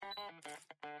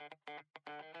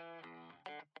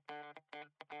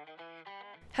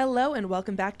Hello and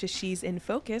welcome back to She's in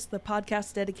Focus, the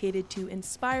podcast dedicated to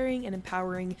inspiring and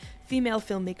empowering female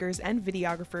filmmakers and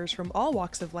videographers from all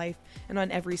walks of life and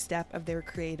on every step of their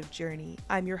creative journey.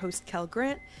 I'm your host, Kel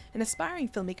Grant, an aspiring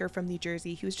filmmaker from New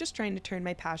Jersey who's just trying to turn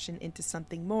my passion into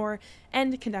something more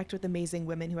and connect with amazing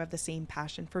women who have the same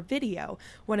passion for video.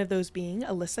 One of those being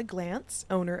Alyssa Glantz,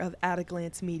 owner of At a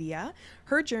Glance Media.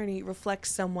 Her journey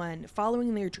reflects someone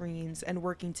following their dreams and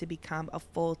working to become a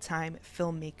full-time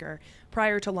filmmaker.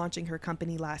 Prior to launching her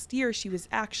company last year, she was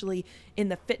actually in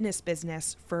the fitness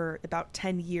business for about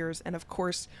 10 years and of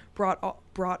course brought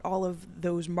all of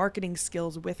those marketing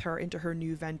skills with her into her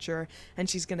new venture, and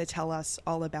she's going to tell us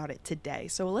all about it today.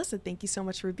 So Alyssa, thank you so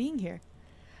much for being here.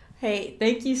 Hey,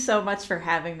 thank you so much for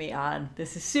having me on.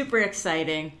 This is super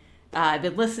exciting. I've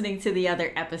been listening to the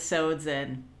other episodes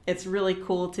and it's really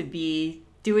cool to be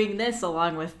doing this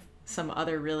along with some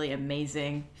other really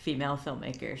amazing female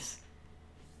filmmakers.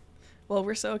 Well,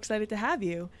 we're so excited to have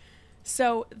you.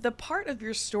 So the part of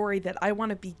your story that I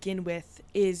want to begin with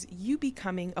is you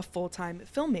becoming a full-time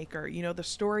filmmaker. You know, the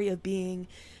story of being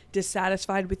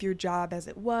dissatisfied with your job as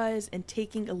it was and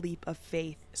taking a leap of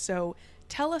faith. So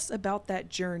tell us about that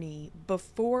journey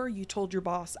before you told your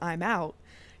boss, I'm out.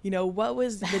 You know, what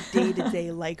was the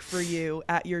day-to-day like for you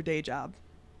at your day job?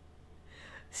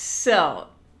 So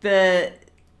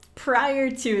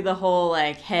prior to the whole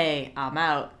hey, I'm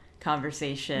out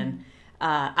conversation,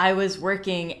 I was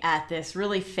working at this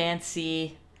really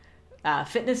fancy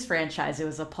fitness franchise. It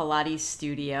was a Pilates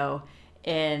studio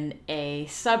in a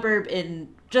suburb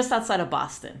just outside of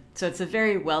Boston. So it's a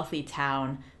very wealthy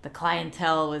town. The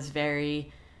clientele was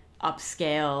very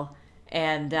upscale.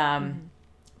 And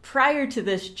prior to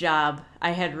this job,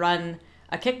 I had run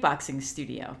a kickboxing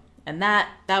studio. And that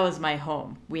was my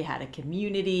home. We had a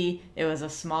community. It was a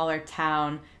smaller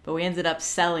town, but we ended up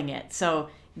selling it. So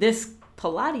this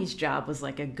Pilates job was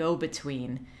like a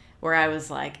go-between where I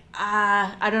was like,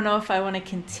 I don't know if I want to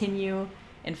continue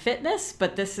in fitness,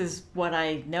 but this is what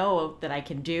I know that I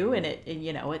can do. And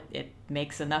it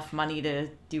makes enough money to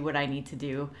do what I need to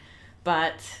do.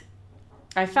 But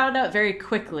I found out very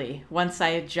quickly once I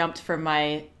had jumped from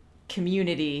my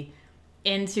community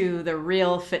into the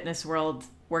real fitness world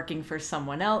working for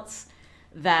someone else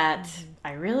that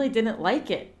I really didn't like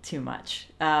it too much.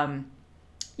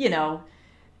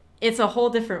 It's a whole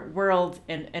different world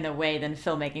in a way than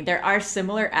filmmaking. There are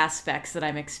similar aspects that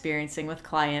I'm experiencing with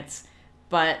clients,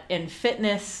 but in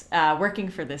fitness, working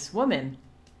for this woman,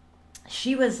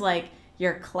 she was like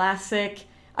your classic,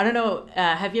 I don't know,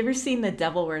 have you ever seen The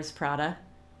Devil Wears Prada?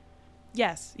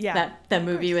 Yes, yeah. That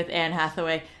movie with Anne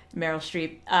Hathaway, Meryl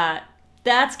Streep.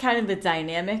 That's kind of the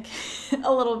dynamic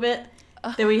a little bit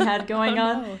that we had going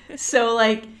on.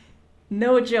 So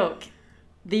no joke.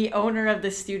 The owner of the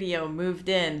studio moved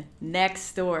in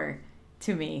next door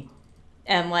to me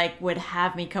and would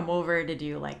have me come over to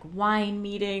do wine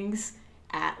meetings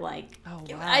at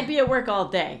I'd be at work all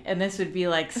day and this would be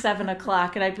 7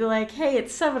 o'clock and I'd be like, hey,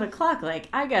 it's 7 o'clock.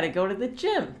 I got to go to the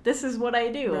gym. This is what I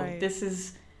do. Right. This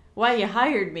is why you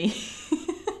hired me.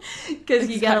 Because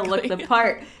you got to look the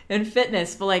part in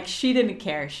fitness. But she didn't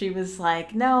care. She was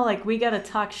like, no, we got to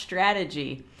talk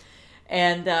strategy.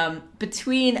 And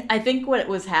I think what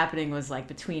was happening was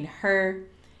between her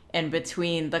and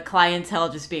between the clientele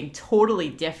just being totally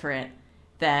different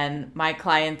than my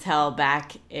clientele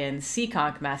back in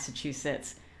Seekonk,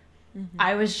 Massachusetts. Mm-hmm.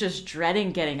 I was just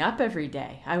dreading getting up every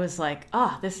day. I was like,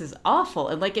 oh, this is awful.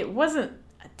 And it wasn't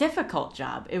a difficult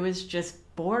job. It was just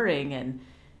boring and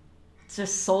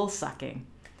just soul sucking.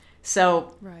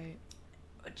 So right.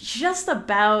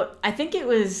 I think it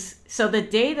was, so the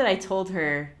day that I told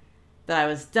her that I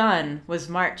was done was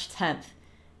March 10th.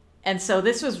 And so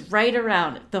this was right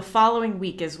around the following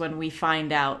week is when we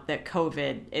find out that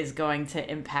COVID is going to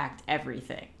impact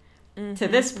everything. Mm-hmm, to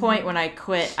this point, when I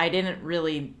quit, I didn't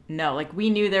really know. We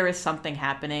knew there was something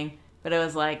happening, but it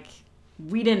was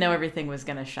we didn't know everything was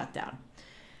going to shut down.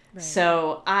 Right.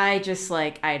 So I just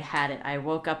I'd had it. I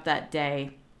woke up that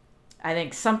day. I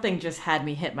think something just had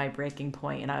me hit my breaking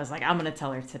point, and I was like, I'm going to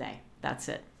tell her today. That's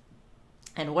it.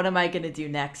 And what am I going to do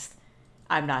next?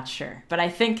 I'm not sure. But I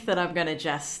think that I'm going to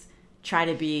just try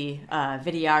to be a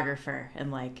videographer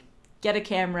and get a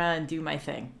camera and do my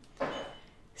thing.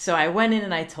 So I went in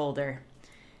and I told her.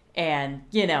 And,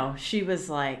 she was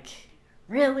like,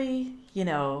 really?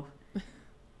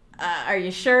 Are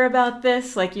you sure about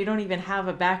this? You don't even have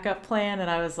a backup plan? And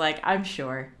I was like, I'm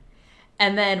sure.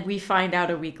 And then we find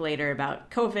out a week later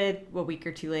about COVID, a week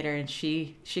or two later, and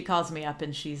she calls me up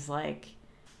and she's like,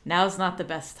 now's not the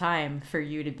best time for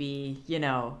you to be,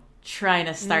 trying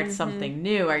to start something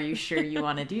new. Are you sure you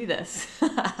want to do this?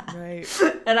 Right.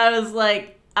 And I was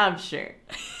like, I'm sure.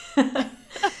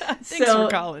 Thanks for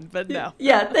calling, but no.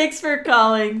 Yeah, thanks for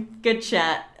calling. Good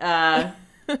chat. And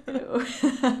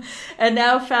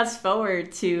now fast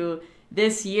forward to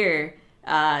this year,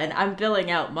 and I'm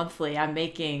billing out monthly. I'm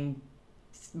making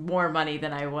more money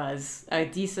than I was, a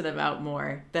decent amount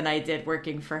more than I did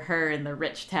working for her in the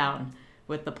rich town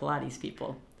with the Pilates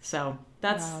people. So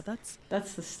that's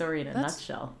the story in a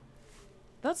nutshell.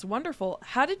 That's wonderful.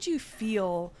 How did you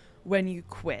feel when you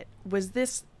quit? Was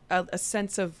this a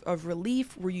sense of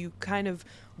relief? Were you kind of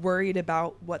worried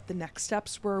about what the next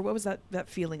steps were? What was that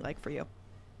feeling like for you?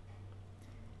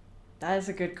 That is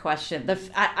a good question.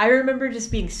 I remember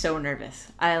just being so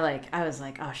nervous. I was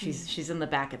like, oh, she's in the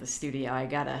back of the studio.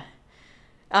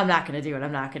 I'm not gonna do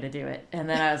it. And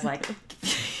then I was like,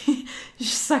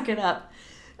 just suck it up.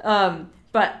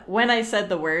 But when I said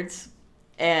the words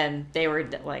and they were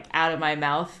like out of my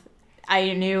mouth,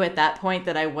 I knew at that point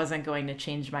that I wasn't going to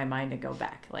change my mind and go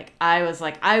back. Like, I was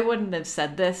like, I wouldn't have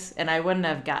said this and I wouldn't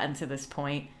have gotten to this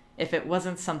point if it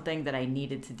wasn't something that I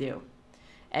needed to do.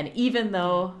 And even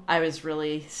though I was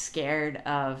really scared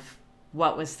of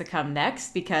what was to come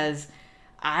next, because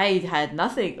I had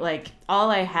nothing, like all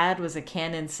I had was a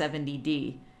Canon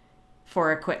 70D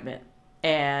for equipment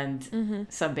and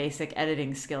some basic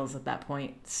editing skills at that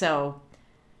point. So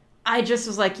I just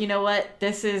was like, you know what?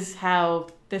 This is how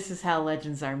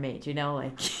legends are made, you know,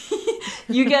 like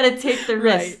you got to take the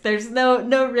risk. Right. There's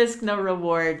no risk, no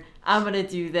reward. I'm going to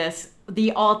do this.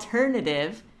 The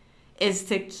alternative is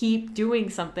to keep doing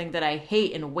something that I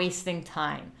hate and wasting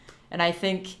time. And I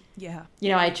think,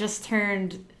 I just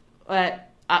turned, at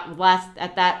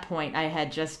that point, I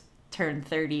had just turned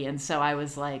 30. And so I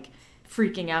was like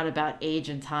freaking out about age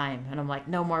and time. And I'm like,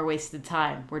 no more wasted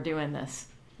time. We're doing this.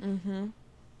 Mm-hmm.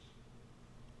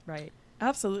 Right.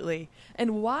 Absolutely.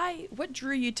 And what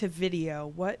drew you to video?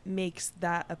 What makes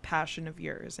that a passion of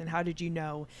yours? And how did you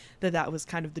know that was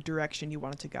kind of the direction you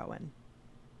wanted to go in?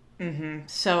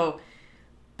 So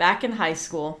back in high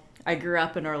school, I grew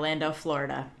up in Orlando,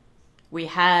 Florida. We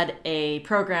had a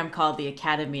program called the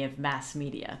Academy of Mass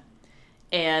Media.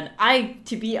 And I,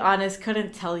 to be honest,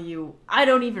 couldn't tell you, I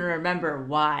don't even remember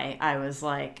why I was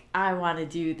like, I want to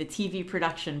do the TV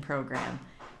production program.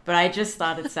 But I just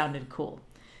thought it sounded cool.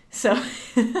 So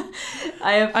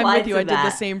I applied I'm with you. to I did the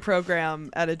same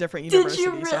program at a different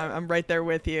university, so I'm right there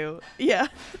with you. Yeah.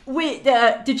 Wait,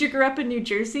 did you grow up in New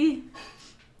Jersey?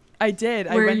 I did.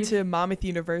 I went to Monmouth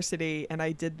University and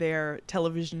I did their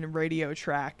television and radio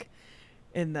track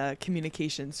in the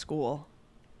communication school.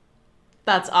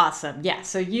 That's awesome. Yeah.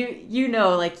 So you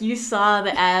know, like you saw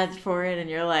the ad for it and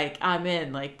you're like, I'm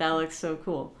in. Like, that looks so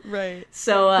cool. Right.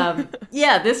 So,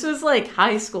 this was like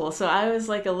high school. So I was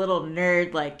like a little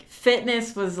nerd. Like,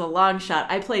 fitness was a long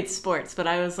shot. I played sports, but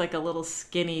I was like a little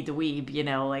skinny dweeb, you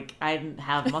know, like I didn't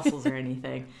have muscles or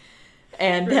anything.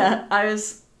 And I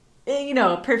was,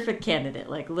 a perfect candidate,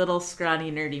 like little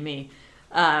scrawny nerdy me.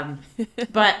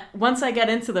 But once I got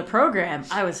into the program,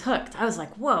 I was hooked. I was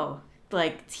like, whoa.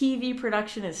 Like, TV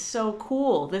production is so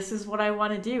cool. This is what I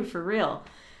want to do for real.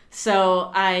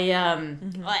 So I,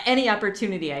 any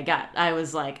opportunity I got, I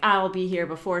was like, I'll be here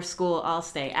before school. I'll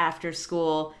stay after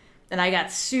school. And I got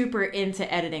super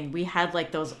into editing. We had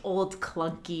like those old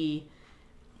clunky,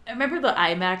 I remember the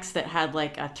iMacs that had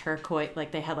like a turquoise,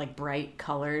 like they had like bright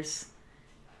colors.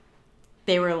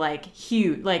 They were like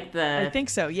huge, like I think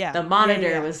so. Yeah. The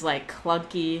monitor was like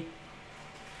clunky.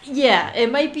 Yeah. They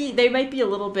might be a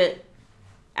little bit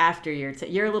after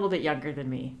you're a little bit younger than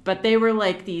me, but they were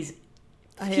like these,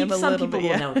 some people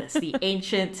will know this, the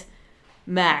ancient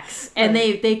Macs, and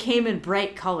they came in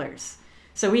bright colors.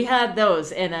 So we had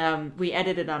those, and we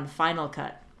edited on Final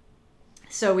Cut.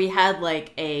 So we had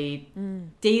like a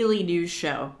daily news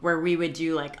show where we would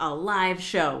do like a live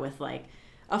show with like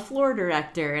a floor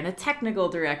director and a technical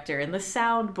director and the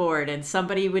soundboard, and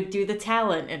somebody would do the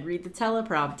talent and read the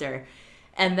teleprompter.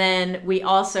 And then we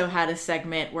also had a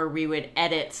segment where we would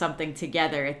edit something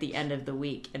together at the end of the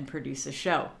week and produce a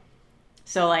show.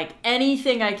 So like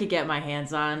anything I could get my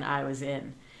hands on, I was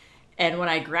in. And when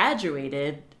I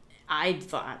graduated, I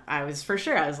thought I was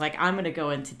like, I'm going to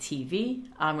go into TV.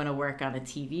 I'm going to work on a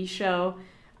TV show.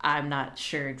 I'm not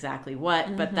sure exactly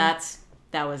what, but that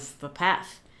was the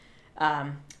path.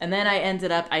 And then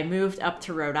I moved up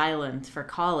to Rhode Island for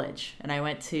college, and I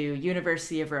went to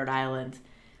University of Rhode Island.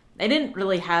 I didn't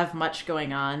really have much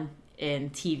going on in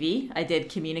TV. I did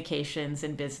communications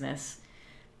and business.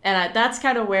 And that's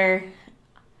kind of where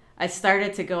I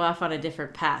started to go off on a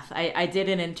different path. I did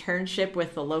an internship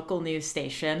with the local news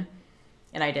station,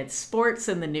 and I did sports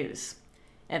in the news.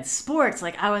 And sports,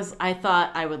 like I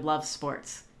thought I would love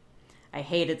sports. I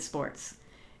hated sports.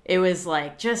 It was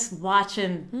like just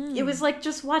watching, it was like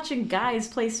just watching guys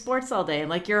play sports all day. And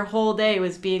like your whole day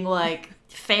was being like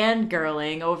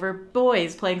fangirling over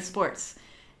boys playing sports.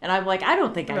 And I'm like, I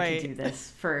don't think I could do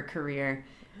this for a career.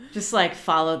 Just like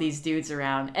follow these dudes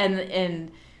around.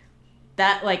 And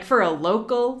that, like, for a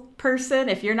local person,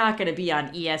 if you're not going to be on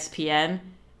ESPN,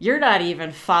 you're not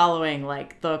even following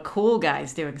like the cool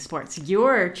guys doing sports.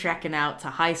 You're trekking out to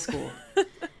high school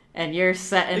and you're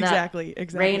setting up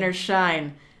rain or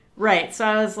shine. Right. So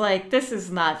I was like, this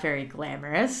is not very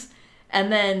glamorous.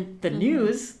 And then the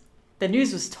news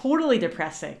was totally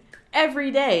depressing.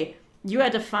 Every day you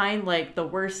had to find like the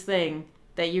worst thing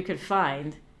that you could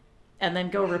find and then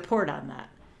go report on that.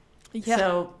 Yeah,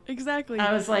 so exactly.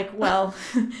 I was like, well,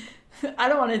 I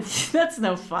don't want to, that's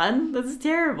no fun. That's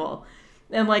terrible.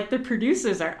 And like the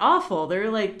producers are awful.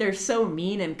 They're so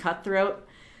mean and cutthroat.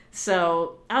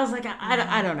 So I was like,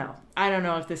 I don't know. I don't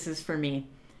know if this is for me.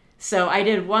 So I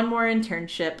did one more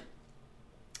internship.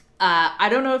 I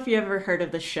don't know if you ever heard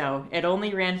of the show. It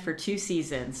only ran for 2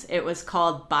 seasons. It was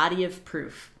called Body of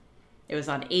Proof. It was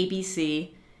on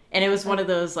ABC. And it was one of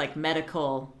those like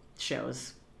medical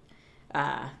shows.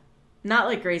 Not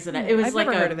like Grey's Anatomy. It was like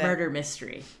a murder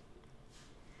mystery.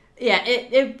 Yeah,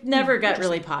 it never got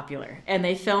really popular. And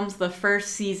they filmed the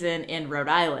first season in Rhode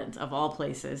Island, of all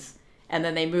places. And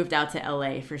then they moved out to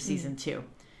LA for season 2.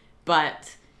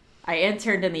 But I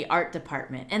interned in the art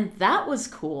department. And that was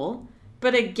cool.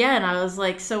 But again, I was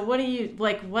like, so what do you,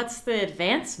 like, what's the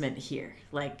advancement here?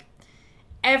 Like,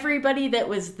 everybody that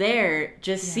was there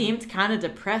just seemed kind of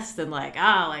depressed and like,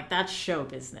 like, that's show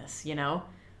business, you know?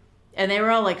 And they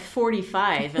were all like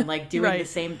 45 and like doing the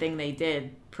same thing they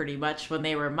did pretty much when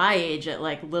they were my age at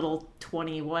like little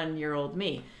 21-year-old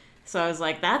me. So I was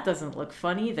like, that doesn't look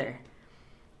fun either.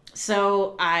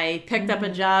 So I picked up a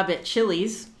job at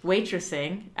Chili's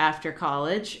waitressing after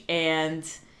college, and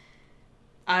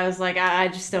I was like, I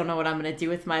just don't know what I'm going to do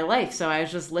with my life. So I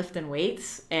was just lifting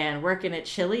weights and working at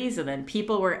Chili's, and then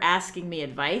people were asking me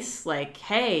advice like,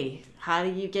 hey, how do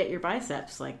you get your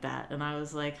biceps like that? And I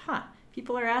was like,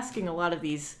 people are asking a lot of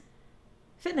these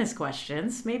fitness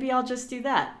questions. Maybe I'll just do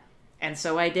that. And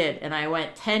so I did. And I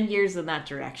went 10 years in that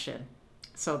direction.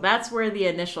 So that's where the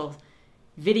initial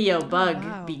video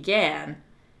bug began.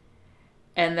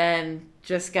 And then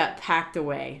just got packed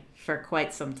away for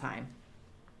quite some time.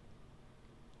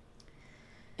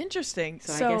 Interesting.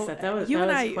 So I guess that was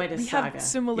quite a saga. Have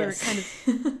similar kind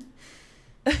of...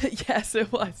 Yes,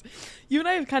 it was. You and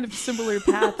I have kind of similar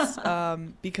paths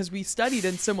because we studied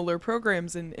in similar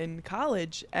programs in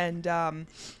college, and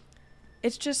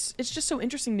it's just so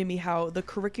interesting to me how the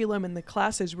curriculum and the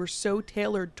classes were so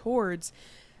tailored towards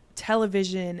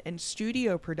television and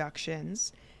studio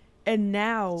productions, and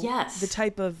now the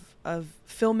type of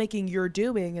filmmaking you're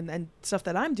doing and stuff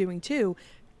that I'm doing too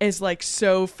is like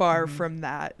so far from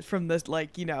that, from this,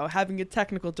 like, you know, having a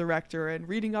technical director and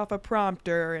reading off a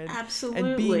prompter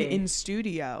and being in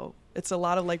studio. It's a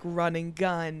lot of like run and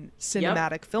gun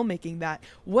cinematic filmmaking that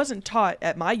wasn't taught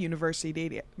at my university.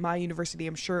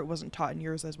 I'm sure it wasn't taught in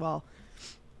yours as well.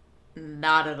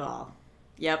 Not at all.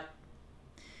 Yep.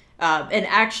 And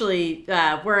actually,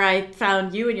 where I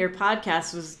found you and your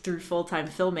podcast was through Full-Time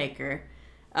Filmmaker,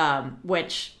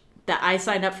 which I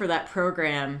signed up for that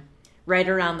program right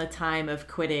around the time of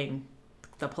quitting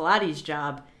the Pilates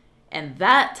job. And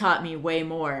that taught me way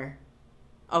more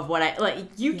of what I like.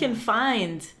 You can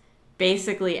find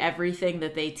basically everything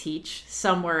that they teach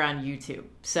somewhere on YouTube.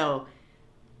 So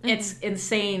it's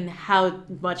insane how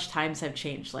much times have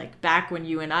changed. Like back when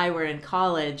you and I were in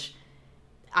college,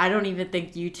 I don't even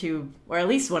think YouTube, or at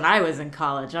least when I was in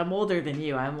college, I'm older than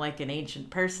you. I'm like an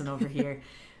ancient person over here.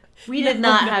 We did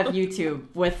not have YouTube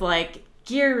with like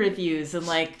gear reviews and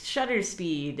like shutter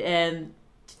speed and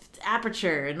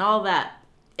aperture and all that.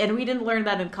 And we didn't learn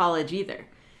that in college either.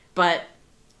 But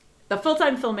the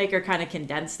Full-Time Filmmaker kind of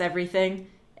condensed everything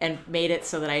and made it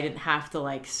so that I didn't have to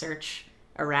like search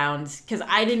around, because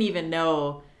I didn't even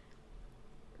know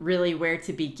really where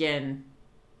to begin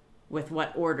with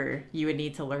what order you would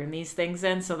need to learn these things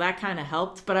in. So that kind of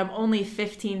helped. But I'm only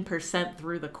 15%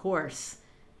 through the course.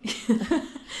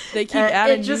 They keep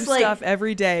adding new stuff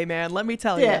every day, man. Let me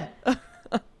tell you.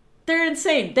 They're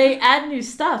insane. They add new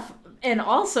stuff. And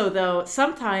also, though,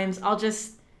 sometimes I'll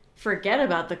just forget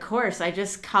about the course. I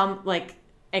just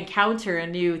encounter a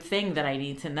new thing that I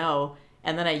need to know,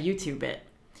 and then I YouTube it.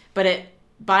 But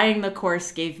buying the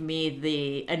course gave me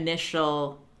the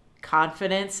initial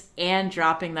confidence, and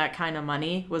dropping that kind of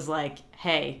money was like,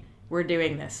 hey, we're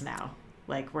doing this now.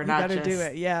 Like, we're not just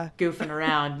goofing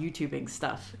around YouTubing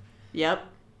stuff. Yep.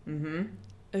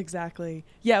 Exactly.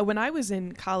 Yeah, when I was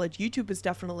in college, YouTube was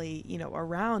definitely,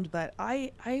 around, but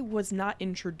I was not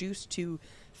introduced to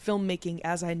filmmaking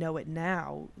as I know it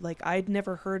now. Like, I'd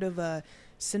never heard of a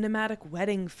cinematic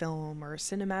wedding film or a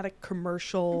cinematic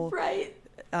commercial Right.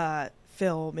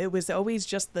 film. It was always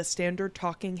just the standard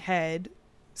talking head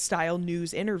style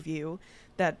news interview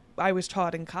that I was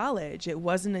taught in college. It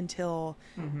wasn't until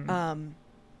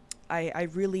I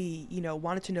really,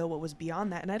 wanted to know what was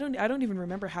beyond that. And I don't even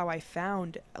remember how I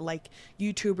found like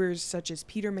YouTubers such as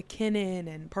Peter McKinnon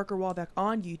and Parker Walbeck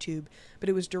on YouTube, but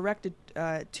it was directed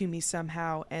to me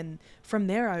somehow. And from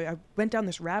there, I went down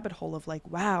this rabbit hole of like,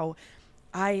 wow,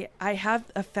 I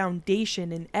have a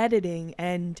foundation in editing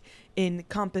and in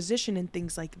composition and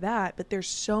things like that, but there's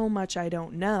so much I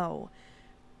don't know.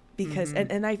 Because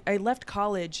and I left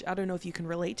college, I don't know if you can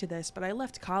relate to this, but I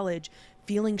left college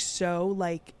feeling so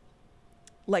like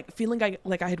feeling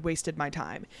like I had wasted my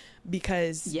time,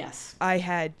 because yes, I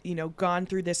had, gone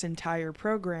through this entire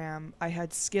program. I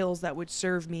had skills that would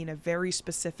serve me in a very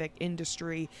specific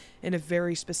industry, in a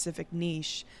very specific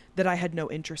niche that I had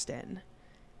no interest in.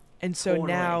 And so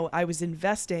now I was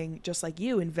investing, just like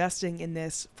you, investing in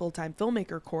this full-time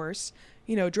filmmaker course,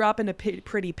 dropping a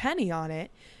pretty penny on it,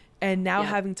 and now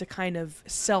having to kind of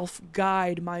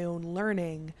self-guide my own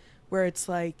learning, where it's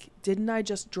like, didn't I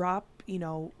just drop,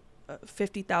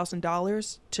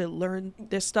 $50,000 to learn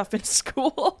this stuff in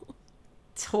school?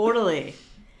 Totally.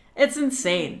 It's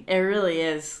insane. It really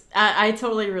is. I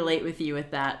totally relate with you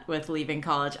with that, with leaving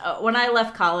college. When I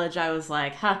left college, I was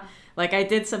like, like I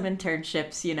did some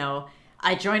internships,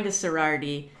 I joined a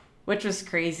sorority, which was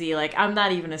crazy. Like, I'm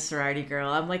not even a sorority girl.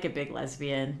 I'm like a big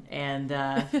lesbian, and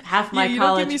half my you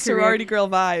college don't give me career... sorority girl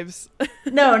vibes.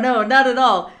 No, not at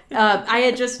all. I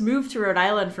had just moved to Rhode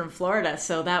Island from Florida,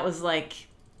 so that was like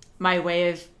my way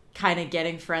of kind of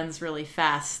getting friends really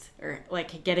fast, or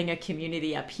like getting a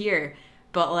community up here.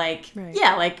 But like,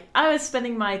 yeah, like I was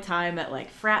spending my time at like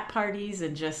frat parties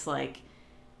and just like,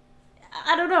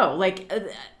 I don't know, like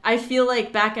I feel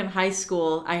like back in high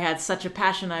school, I had such a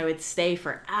passion. I would stay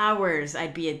for hours.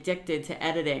 I'd be addicted to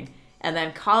editing. And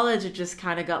then college, it just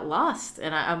kind of got lost.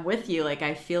 And I'm with you. Like,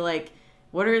 I feel like,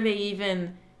 what are they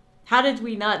even, how did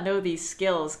we not know these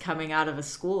skills coming out of a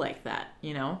school like that,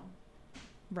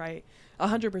 Right.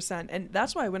 100%. And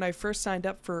that's why when I first signed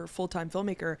up for full-time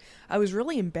filmmaker, I was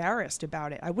really embarrassed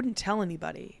about it. I wouldn't tell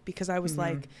anybody, because I was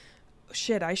like,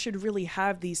 shit, I should really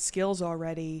have these skills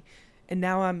already. And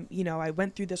now I'm, I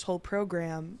went through this whole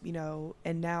program,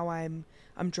 and now I'm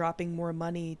dropping more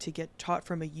money to get taught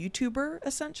from a YouTuber,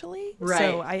 essentially. Right.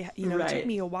 So it took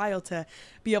me a while to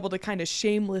be able to kind of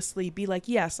shamelessly be like,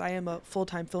 yes, I am a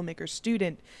full-time filmmaker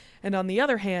student. And on the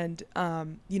other hand,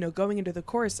 going into the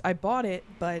course, I bought it,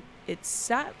 but it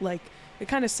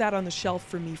kind of sat on the shelf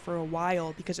for me for a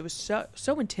while, because it was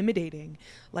so intimidating.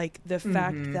 Like the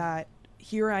fact that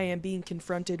here I am being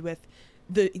confronted with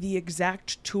the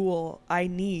exact tool I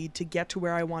need to get to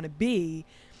where I want to be.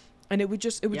 And it would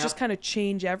just kind of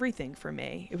change everything for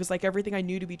me. It was like everything I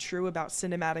knew to be true about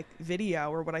cinematic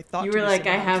video, or what I thought you were like,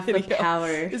 I have the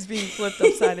power, is being flipped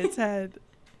upside its head.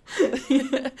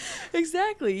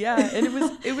 Exactly, yeah. And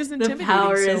it was intimidating. The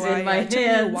power is in my hands. It took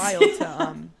me a while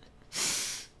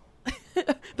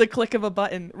to the click of a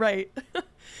button, right?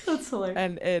 That's hilarious.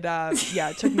 And it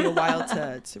it took me a while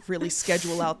to really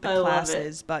schedule out the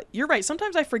classes. But you're right.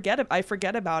 Sometimes I forget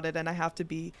about it, and I have to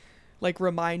be like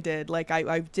reminded. Like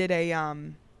I did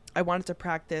I wanted to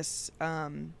practice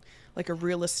like a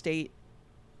real estate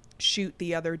shoot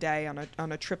the other day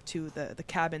on a trip to the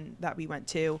cabin that we went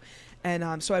to,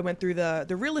 and so I went through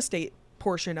the real estate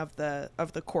portion of the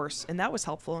course, and that was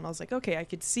helpful. And I was like, okay, I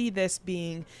could see this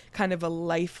being kind of a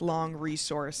lifelong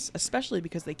resource, especially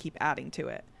because they keep adding to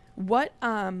it. What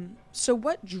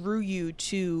drew you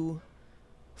to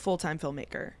full-time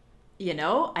filmmaker?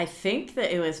 I think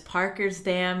that it was Parker's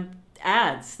damn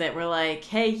ads that were like,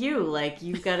 hey,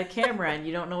 you've got a camera and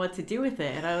you don't know what to do with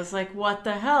it. And I was like, what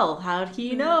the hell? How'd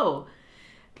he know?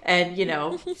 And,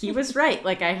 he was right.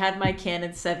 Like, I had my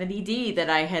Canon 70D that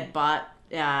I had bought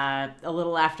a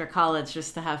little after college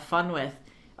just to have fun with.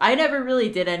 I never really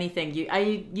did anything.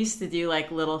 I used to do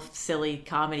like little silly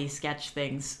comedy sketch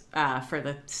things for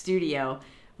the studio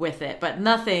with it, but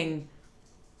nothing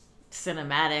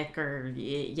cinematic or,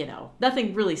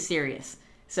 nothing really serious.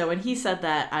 So when he said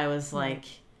that, I was like,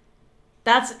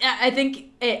 I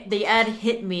think the ad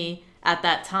hit me at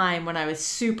that time when I was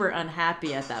super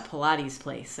unhappy at that Pilates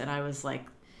place. And I was like,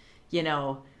 it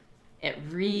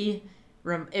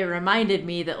reminded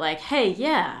me that like, hey,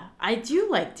 yeah, I do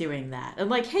like doing that. And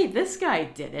like, hey, this guy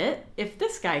did it. If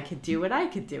this guy could do it, I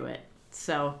could do it.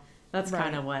 So that's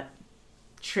kind of what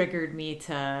triggered me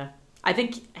to, I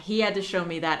think he had to show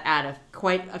me that ad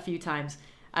quite a few times.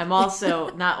 I'm also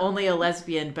not only a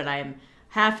lesbian, but I'm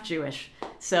half Jewish.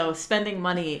 So spending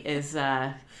money is,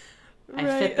 I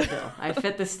fit the bill. I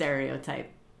fit the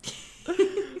stereotype.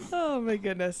 Oh my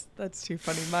goodness, that's too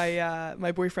funny.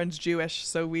 My boyfriend's Jewish,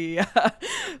 so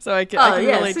so I can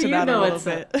relate to that a little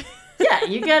bit.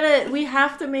 Yeah, we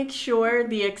have to make sure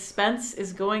the expense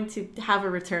is going to have a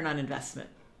return on investment.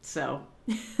 So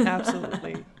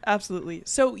absolutely.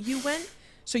 So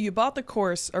you bought the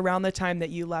course around the time that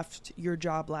you left your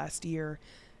job last year.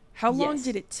 How long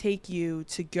did it take you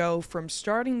to go from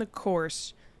starting the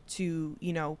course to,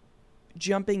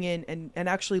 jumping in and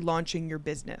actually launching your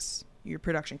business, your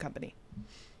production company?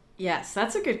 Yes,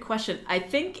 that's a good question. I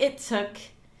think it took,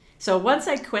 so once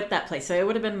I quit that place, so it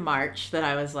would have been March that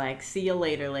I was like, see you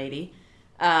later, lady.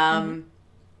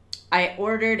 I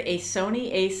ordered a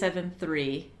Sony a7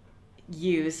 III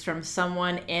used from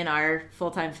someone in our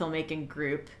full-time filmmaking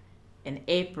group in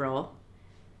April.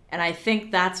 And I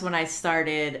think that's when I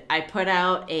put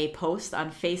out a post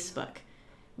on Facebook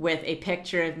with a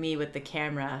picture of me with the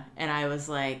camera. And I was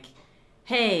like,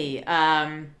 hey,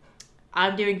 I'm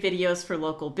doing videos for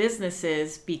local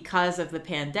businesses because of the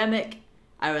pandemic.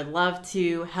 I would love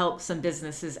to help some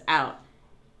businesses out.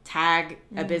 Tag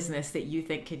a business that you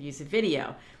think could use a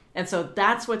video. And so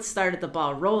that's what started the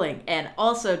ball rolling. And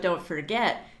also, don't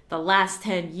forget, the last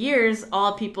 10 years,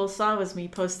 all people saw was me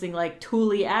posting like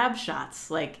Thule ab shots.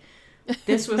 Like,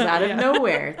 this was out of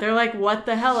nowhere. They're like, what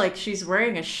the hell? Like, she's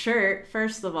wearing a shirt,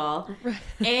 first of all,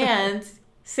 and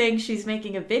saying she's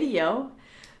making a video.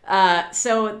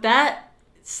 So that,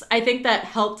 I think that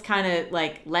helped kind of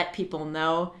like let people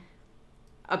know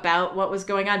about what was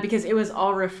going on, because it was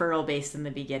all referral based in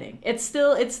the beginning. It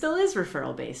still is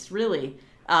referral based, really.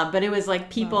 But it was like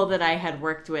people that I had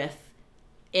worked with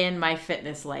in my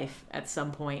fitness life at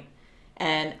some point.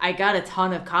 And I got a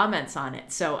ton of comments on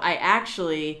it. So I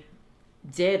actually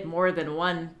did more than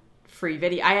one free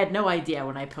video. I had no idea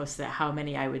when I posted it how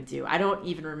many I would do. I don't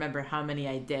even remember how many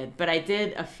I did, but I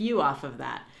did a few off of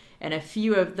that. And a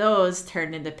few of those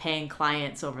turned into paying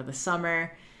clients over the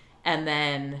summer. And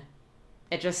then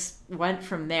it just went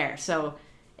from there. So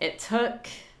it took,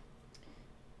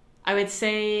 I would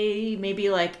say maybe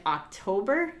like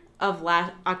October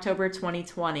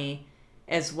 2020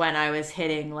 is when I was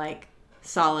hitting like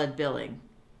solid billing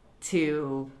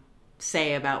to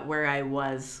say about where I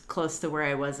was, close to where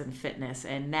I was in fitness.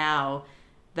 And now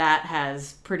that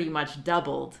has pretty much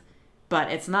doubled, but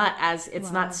it's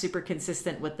not super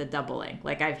consistent with the doubling.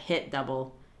 Like, I've hit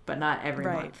double, but not every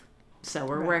month. So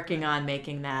we're working on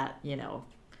making that,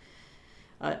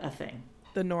 a thing.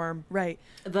 The norm, right.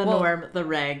 Norm, the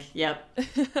reg, yep.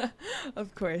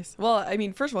 Of course. Well, I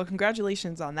mean, first of all,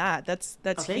 congratulations on that. That's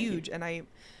huge. You. And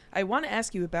I want to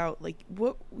ask you about, like,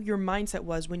 what your mindset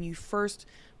was when you first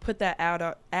put that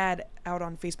ad out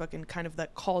on Facebook, and kind of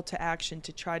that call to action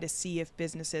to try to see if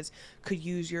businesses could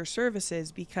use your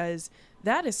services, because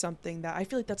that is something that I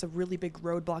feel like that's a really big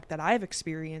roadblock that I've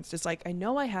experienced. It's like, I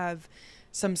know I have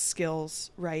some skills,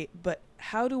 right? But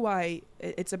how do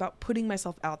it's about putting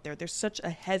myself out there. There's such a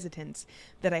hesitance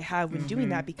that I have when doing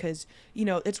that, because,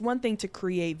 it's one thing to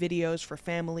create videos for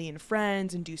family and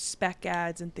friends and do spec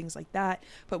ads and things like that.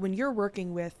 But when you're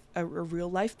working with a real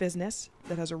life business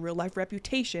that has a real life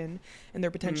reputation, and there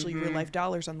are potentially real life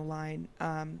dollars on the line,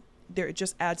 it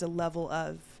just adds a level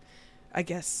of, I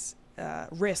guess,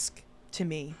 risk to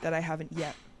me that I haven't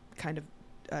yet kind of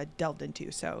delved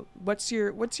into. So what's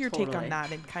your take on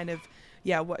that, and kind of,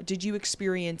 what did you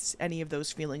experience any of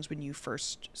those feelings when you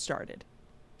first started?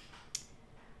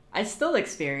 I still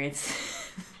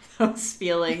experience those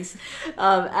feelings.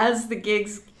 As the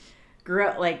gigs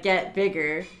get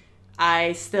bigger,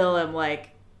 I still am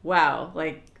like, wow,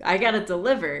 like, I gotta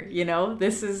deliver,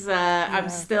 this is,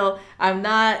 I'm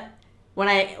not, when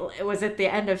I was at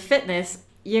the end of fitness,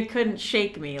 you couldn't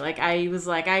shake me. Like, I was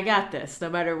like, I got this, no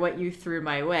matter what you threw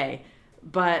my way.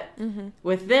 But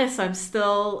with this, I'm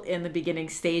still in the beginning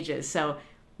stages. So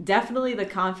definitely the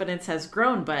confidence has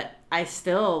grown, but I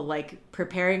still, like,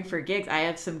 preparing for gigs. I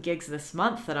have some gigs this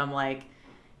month that I'm like,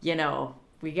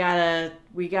 we gotta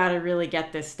really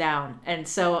get this down. And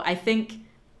so I think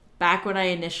back when I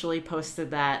initially posted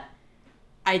that,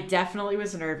 I definitely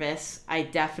was nervous. I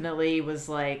definitely was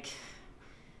like,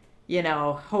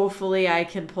 hopefully I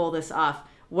can pull this off.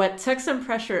 What took some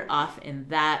pressure off in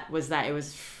that was that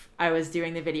I was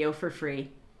doing the video for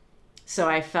free. So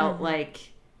I felt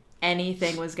like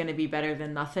anything was going to be better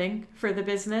than nothing for the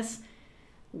business.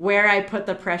 Where I put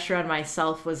the pressure on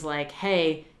myself was like,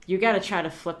 hey, you got to try to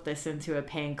flip this into a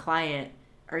paying client,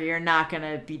 or you're not going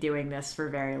to be doing this for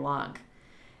very long.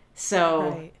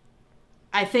 So Right.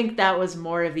 I think that was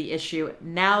more of the issue.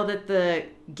 Now that the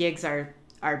gigs are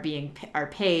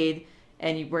paid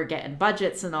and we're getting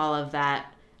budgets and all of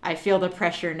that, I feel the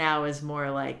pressure now is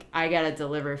more like, I got to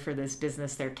deliver for this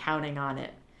business. They're counting on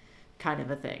it, kind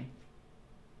of a thing.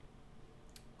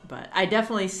 But I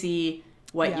definitely see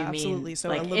what you mean. Absolutely. So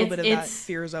like, a little bit of that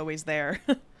fear is always there.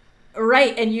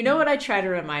 Right. And you know what I try to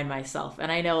remind myself?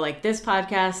 And I know like this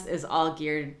podcast is all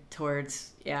geared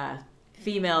towards,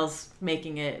 females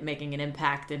making an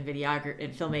impact in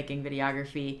filmmaking,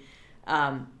 videography.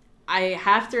 I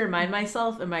have to remind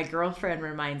myself, and my girlfriend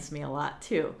reminds me a lot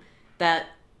too, that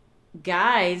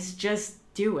guys just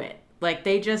do it. Like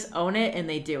they just own it and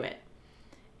they do it.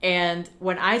 And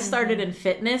when I started in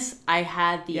fitness, I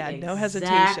had the no exact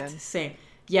hesitation. same.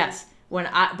 Yes.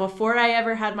 Before I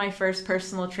ever had my first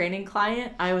personal training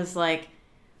client, I was like,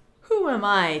 who am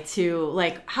I to,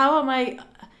 like, how am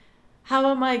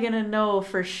I going to know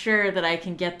for sure that I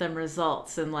can get them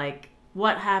results? And like,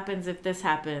 what happens if this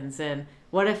happens? And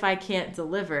what if I can't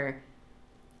deliver?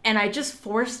 And I just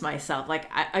forced myself. Like,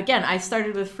 I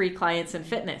started with free clients in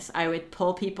fitness. I would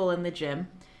pull people in the gym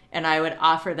and I would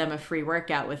offer them a free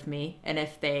workout with me. And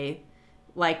if they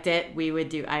liked it,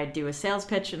 I'd do a sales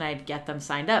pitch and I'd get them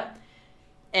signed up.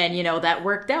 And, you know, that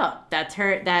worked out.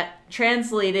 That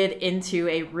translated into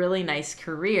a really nice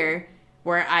career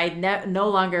where I no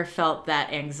longer felt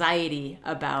that anxiety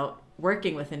about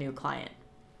working with a new client.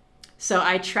 So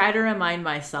I try to remind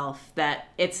myself that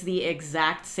it's the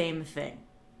exact same thing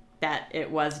that it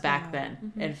was back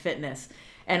then in fitness.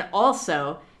 And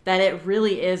also that it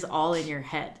really is all in your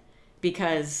head.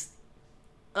 Because,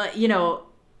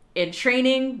 in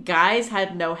training, guys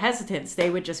had no hesitance. They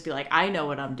would just be like, I know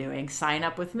what I'm doing. Sign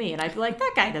up with me. And I'd be like,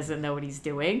 that guy doesn't know what he's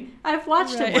doing. I've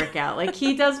watched him work out. Like,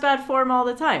 he does bad form all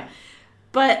the time.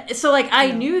 But so like,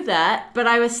 I knew that, but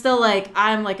I was still like,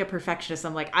 I'm like a perfectionist.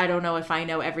 I'm like, I don't know if I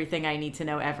know everything I need to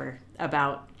know ever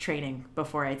about training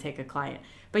before I take a client.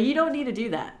 But you don't need to do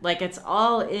that. Like, it's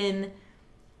all in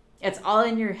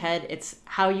your head. It's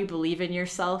how you believe in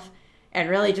yourself, and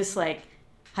really just like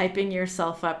hyping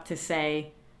yourself up to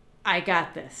say, I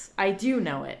got this. I do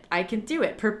know it. I can do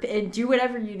it. And do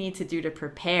whatever you need to do to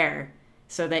prepare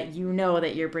so that you know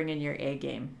that you're bringing your A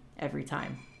game every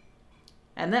time.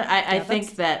 And then I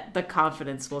think that the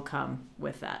confidence will come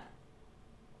with that.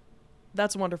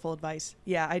 That's wonderful advice.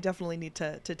 Yeah, I definitely need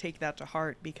to take that to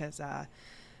heart, because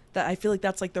that I feel like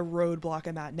that's like the roadblock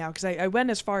I'm at now. Because I went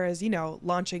as far as,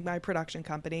 launching my production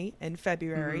company in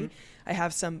February. I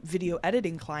have some video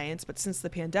editing clients, but since the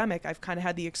pandemic, I've kind of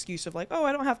had the excuse of like, oh,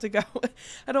 I don't have to go.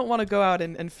 I don't want to go out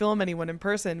and film anyone in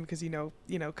person because,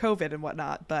 COVID and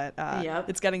whatnot. But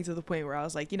It's getting to the point where I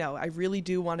was like, I really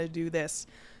do want to do this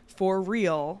for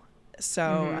real. So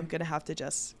I'm going to have to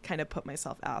just kind of put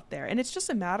myself out there. And it's just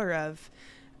a matter of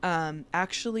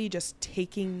actually just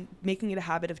making it a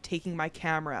habit of taking my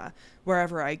camera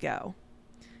wherever I go,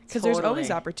 because there's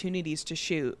always opportunities to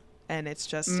shoot, and it's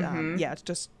just it's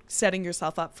just setting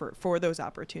yourself up for those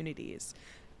opportunities.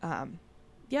 I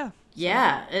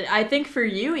think for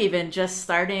you, even just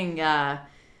starting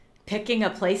picking a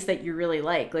place that you really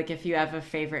like if you have a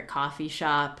favorite coffee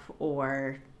shop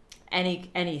or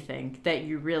anything that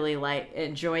you really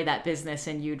enjoy that business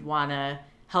and you'd want to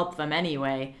help them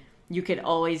anyway, you could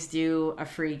always do a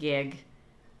free gig.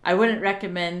 I wouldn't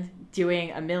recommend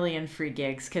doing a million free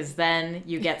gigs, because then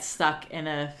you get stuck in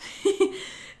a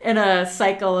in a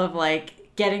cycle of like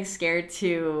getting scared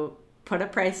to put a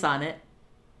price on it.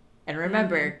 And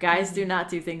remember, guys do not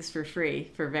do things for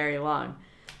free for very long.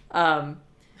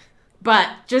 But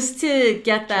just to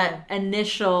get that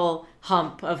initial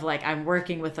hump of like, I'm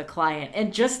working with a client,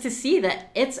 and just to see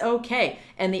that it's okay.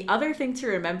 And the other thing to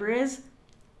remember is,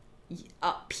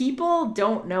 people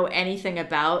don't know anything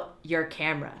about your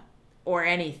camera or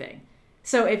anything.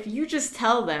 So if you just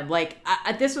tell them,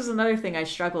 this was another thing I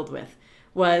struggled with,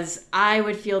 was I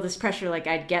would feel this pressure. Like,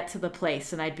 I'd get to the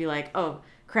place and I'd be like, oh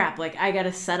crap, like I got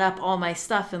to set up all my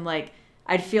stuff. And like,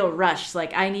 I'd feel rushed.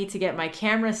 Like, I need to get my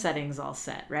camera settings all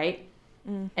set. Right.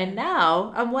 And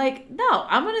now I'm like, no,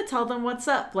 I'm going to tell them what's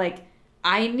up. Like,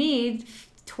 I need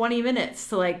 20 minutes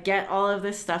to like get all of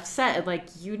this stuff set, and like,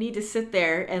 you need to sit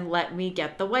there and let me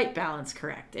get the white balance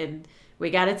correct, and we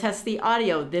got to test the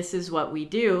audio. This is what we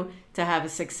do to have a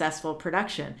successful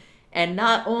production. And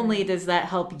not only does that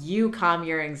help you calm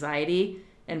your anxiety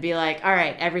and be like, all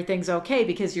right, everything's okay,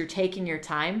 because you're taking your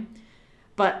time,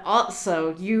 but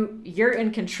also you're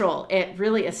in control. It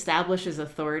really establishes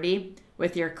authority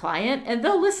with your client, and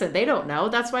they'll listen. They don't know.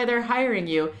 That's why they're hiring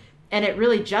you. And it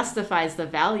really justifies the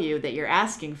value that you're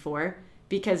asking for,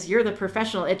 because you're the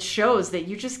professional. It shows that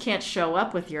you just can't show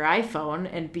up with your iPhone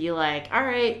and be like, all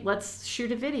right, let's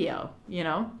shoot a video, you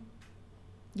know?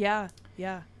 Yeah,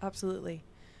 absolutely.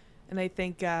 And I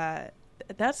think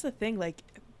that's the thing, like,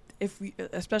 if we,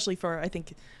 especially for, I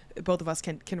think both of us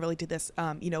can relate to this,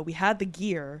 you know, we had the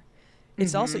gear.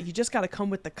 It's also, you just got to come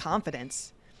with the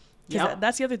confidence. Because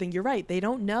that's the other thing. You're right. They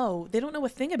don't know a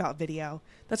thing about video.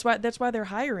 That's why they're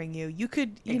hiring you. You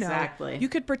could, you know, you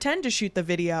could pretend to shoot the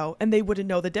video and they wouldn't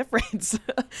know the difference.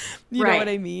 You know what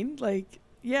I mean? Like,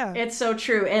 yeah. It's so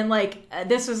true. And like,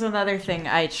 this was another thing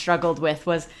I struggled with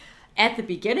was, at the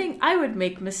beginning, I would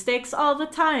make mistakes all the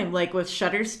time. Like with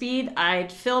shutter speed,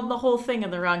 I'd film the whole thing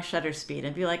in the wrong shutter speed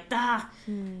and be like,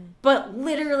 But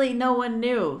literally no one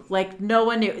knew. Like, no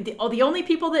one knew. The only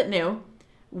people that knew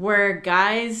were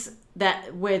guys that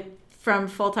from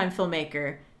Full-Time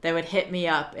Filmmaker that would hit me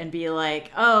up and be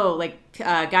like,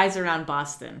 guys around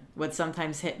Boston would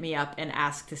sometimes hit me up and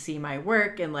ask to see my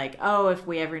work and like, if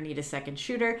we ever need a second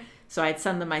shooter. So I'd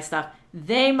send them my stuff.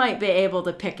 They might be able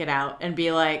to pick it out and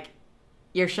be like,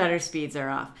 your shutter speeds are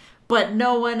off. But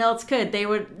no one else could.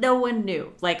 No one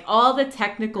knew. Like, all the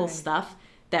technical stuff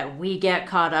that we get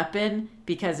caught up in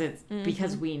because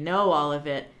we know all of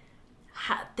it,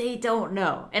 they don't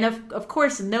know. And of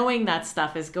course, knowing that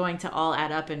stuff is going to all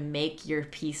add up and make your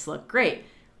piece look great.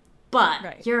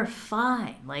 But you're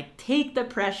fine. Like, take the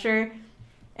pressure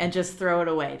and just throw it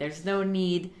away. There's no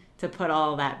need to put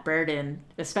all that burden,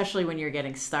 especially when you're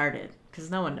getting started, because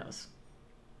no one knows.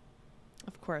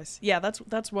 Of course. Yeah,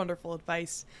 that's wonderful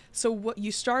advice. So what,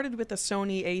 you started with the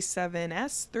Sony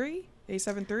A7S3?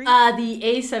 A7 III? The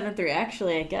A7 III.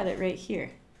 Actually, I got it right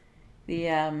here. The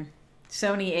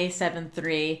Sony A7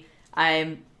 III.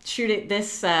 I'm shooting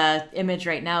this image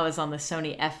right now is on the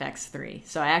Sony FX3.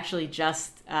 So I actually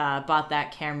just bought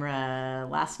that camera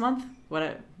last month.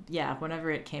 Whenever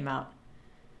it came out.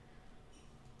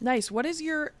 Nice. What is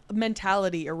your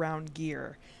mentality around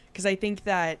gear? Because I think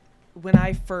that when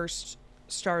I first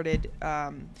started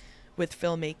with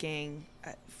filmmaking,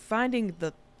 finding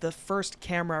the first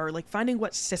camera, or like finding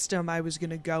what system I was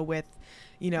going to go with,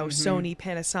 you know, Sony,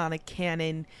 Panasonic,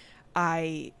 Canon,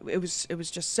 it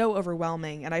was just so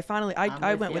overwhelming. And I finally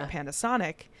went with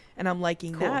Panasonic, and I'm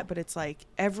liking that, but it's like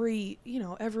it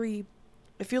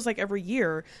feels like every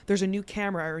year there's a new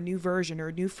camera or a new version or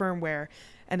a new firmware,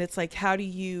 and it's like, how do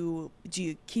you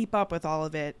keep up with all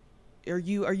of it? Are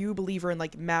you a believer in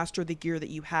like master the gear that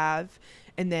you have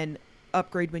and then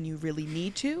upgrade when you really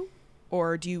need to,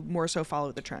 or do you more so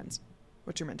follow the trends?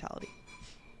 What's your mentality?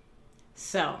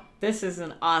 So this is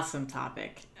an awesome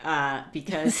topic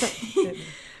because,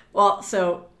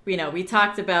 we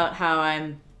talked about how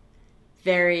I'm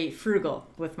very frugal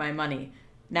with my money.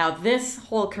 Now this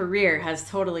whole career has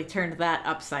totally turned that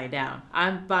upside down.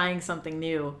 I'm buying something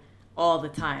new all the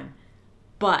time.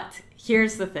 But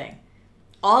here's the thing.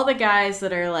 All the guys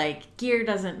that are like, gear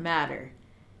doesn't matter,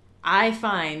 I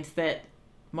find that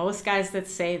most guys that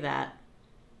say that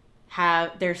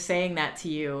they're saying that to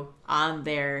you on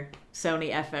their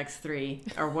Sony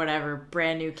FX3 or whatever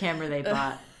brand new camera they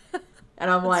bought. And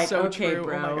I'm like, so okay, true.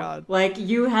 Bro. Oh my God. Like,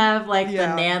 you have like the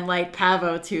Nanlite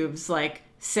Pavo tubes, like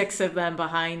 6 of them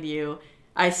behind you.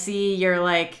 I see your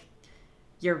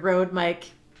Rode mic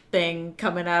thing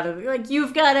coming out of, like,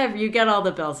 you got all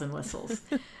the bells and whistles.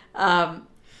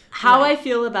 How I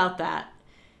feel about that,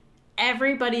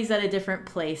 everybody's at a different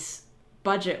place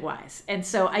budget-wise. And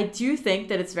so I do think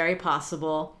that it's very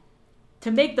possible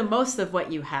to make the most of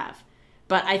what you have.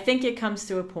 But I think it comes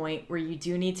to a point where you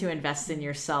do need to invest in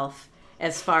yourself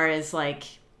as far as, like,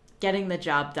 getting the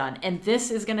job done. And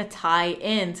this is going to tie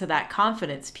into that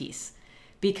confidence piece.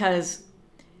 Because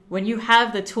when you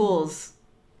have the tools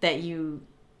that you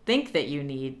think that you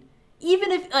need, even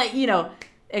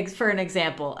if, for an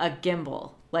example, a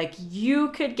gimbal, like, you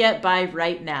could get by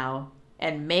right now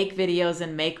and make videos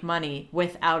and make money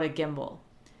without a gimbal.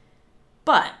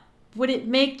 But would it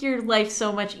make your life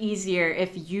so much easier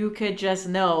if you could just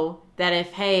know that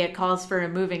if, hey, it calls for a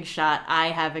moving shot, I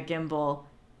have a gimbal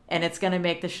and it's going to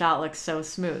make the shot look so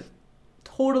smooth?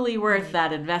 Totally worth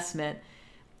that investment.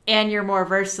 And you're more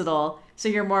versatile, so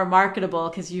you're more marketable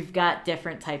because you've got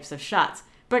different types of shots.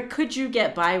 But could you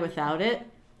get by without it?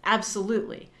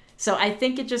 Absolutely. So I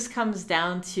think it just comes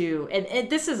down to, and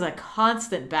this is a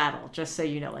constant battle, just so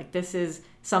you know, like, this is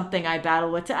something I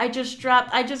battle with. I just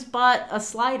bought a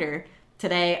slider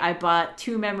today. I bought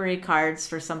 2 memory cards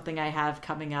for something I have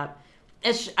coming up.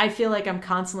 I feel like I'm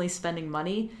constantly spending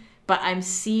money, but I'm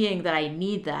seeing that I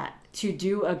need that to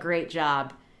do a great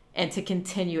job and to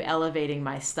continue elevating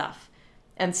my stuff.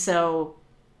 And so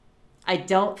I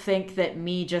don't think that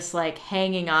me just like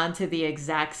hanging on to the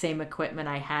exact same equipment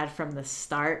I had from the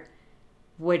start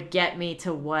would get me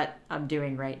to what I'm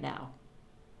doing right now,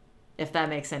 if that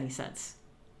makes any sense.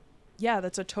 Yeah,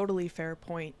 that's a totally fair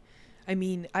point. I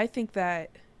mean, I think that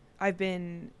I've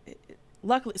been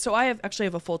luckily, so I actually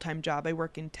have a full-time job. I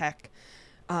work in tech,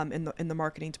 in the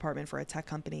marketing department for a tech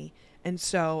company. And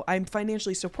so I'm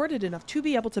financially supported enough to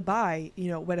be able to buy,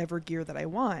 whatever gear that I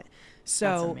want.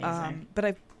 So, but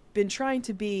I've been trying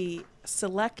to be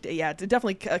selective. Yeah, it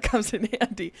definitely comes in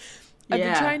handy. I've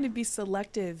been trying to be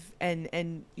selective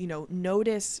and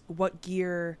notice what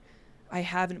gear I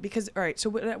haven't, because, all right, so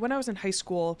when I was in high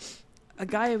school, a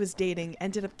guy I was dating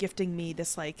ended up gifting me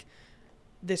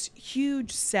this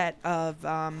huge set of,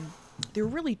 they were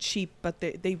really cheap, but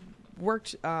they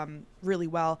worked really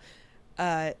well,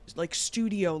 like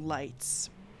studio lights.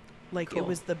 Like cool. It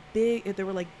was there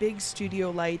were like big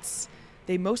studio lights.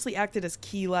 They mostly acted as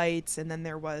key lights, and then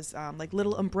there was like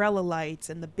little umbrella lights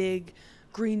and the big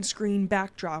green screen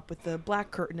backdrop with the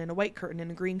black curtain and a white curtain and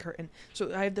a green curtain.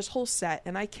 So I have this whole set,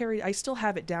 and I still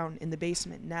have it down in the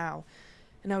basement now.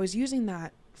 And I was using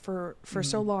that for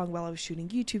so long while I was shooting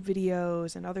YouTube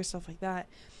videos and other stuff like that.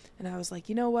 And I was like,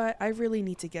 you know what? I really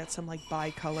need to get some like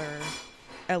bi-color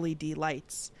LED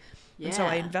lights. Yeah. And so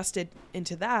I invested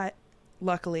into that,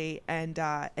 luckily, and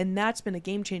that's been a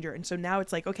game changer. And so now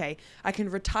it's like, okay, I can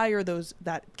retire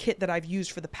that kit that I've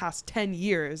used for the past 10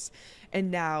 years and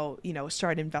now,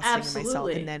 start investing in myself.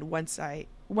 And then once I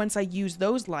use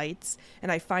those lights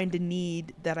and I find a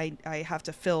need that I have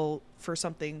to fill for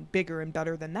something bigger and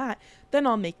better than that, then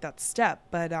I'll make that step.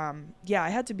 But I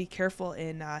had to be careful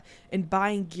in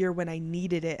buying gear when I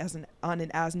needed it on an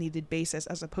as needed basis,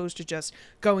 as opposed to just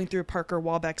going through Parker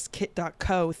Walbeck's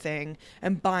kit.co thing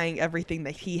and buying everything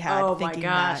that he had, thinking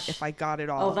that if I got it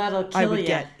all, I would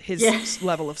get his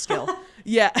level of skill.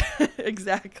 Yeah,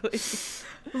 exactly.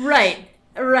 Right.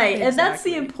 Exactly. And that's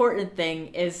the important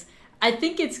thing is, I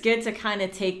think it's good to kind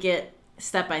of take it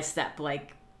step by step.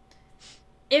 Like,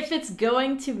 if it's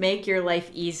going to make your life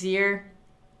easier,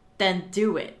 then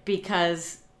do it,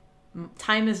 because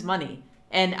time is money.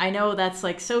 And I know that's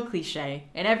like so cliche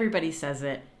and everybody says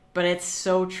it, but it's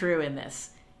so true in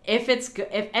this. If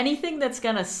anything that's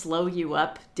going to slow you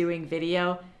up doing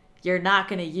video, you're not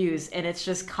going to use, and it's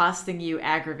just costing you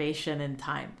aggravation and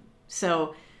time.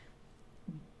 So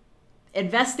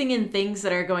investing in things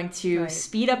that are going to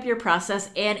speed up your process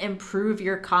and improve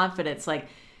your confidence, like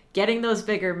getting those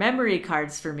bigger memory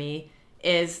cards for me,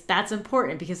 that's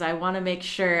important, because I want to make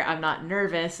sure I'm not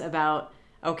nervous about,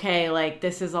 okay, like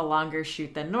this is a longer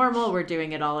shoot than normal, we're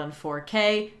doing it all in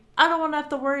 4K. I don't want to have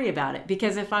to worry about it,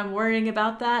 because if I'm worrying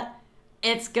about that,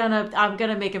 I'm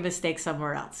gonna make a mistake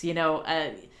somewhere else.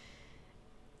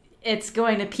 It's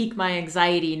going to pique my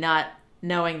anxiety not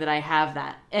knowing that I have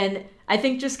that. And I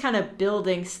think just kind of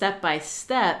building step by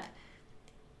step,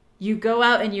 you go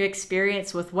out and you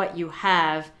experience with what you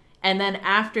have, and then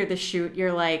after the shoot,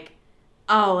 you're like,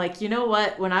 oh, like, you know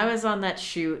what? When I was on that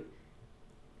shoot,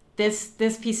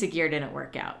 this piece of gear didn't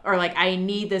work out. Or like, I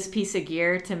need this piece of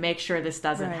gear to make sure this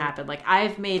doesn't happen. Like,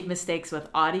 I've made mistakes with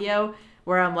audio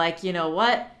where I'm like, you know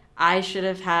what? I should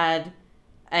have had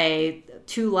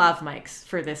 2 lav mics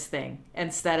for this thing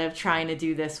instead of trying to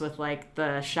do this with like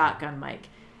the shotgun mic.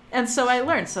 And so I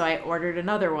learned. So I ordered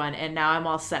another one, and now I'm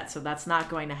all set. So that's not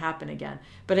going to happen again.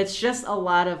 But it's just a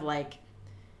lot of like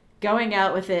going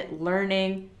out with it,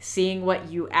 learning, seeing what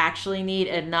you actually need,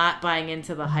 and not buying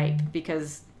into the hype,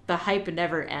 because the hype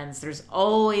never ends. There's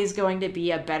always going to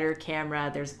be a better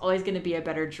camera. There's always going to be a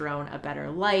better drone, a better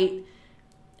light,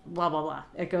 blah, blah, blah.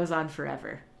 It goes on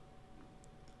forever.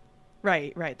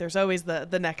 Right. There's always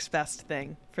the next best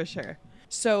thing, for sure.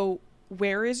 So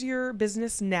where is your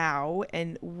business now,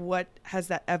 and what has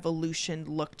that evolution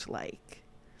looked like?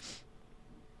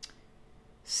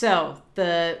 So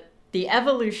the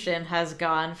evolution has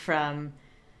gone from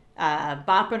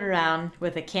bopping around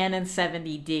with a Canon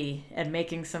 70D and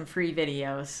making some free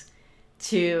videos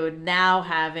to now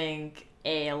having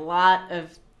a lot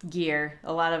of gear,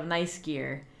 a lot of nice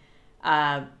gear,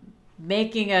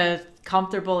 making a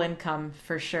comfortable income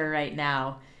for sure right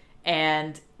now.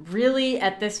 And really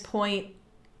at this point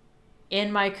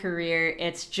in my career,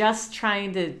 it's just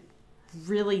trying to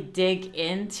really dig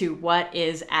into what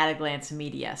is At a Glance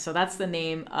Media. So that's the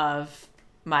name of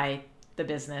the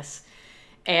business.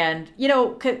 And,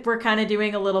 we're kind of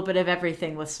doing a little bit of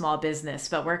everything with small business,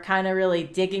 but we're kind of really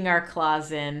digging our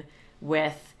claws in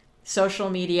with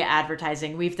social media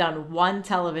advertising. We've done 1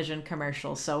 television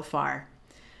commercial so far,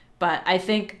 but I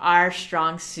think our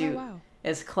strong suit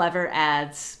is clever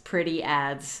ads, pretty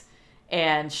ads,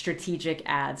 and strategic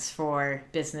ads for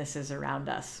businesses around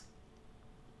us.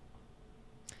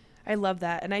 I love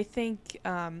that. And I think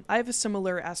I have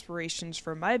similar aspirations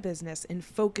for my business in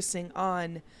focusing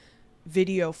on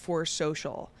video for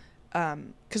social.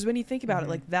 Because when you think about it,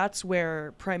 like that's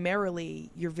where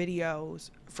primarily your videos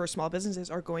for small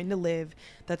businesses are going to live.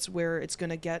 That's where it's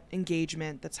going to get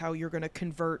engagement. That's how you're going to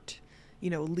convert,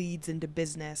 leads into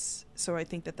business. So I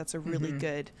think that that's a really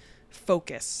good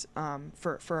focus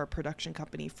for a production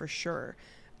company for sure.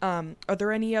 Are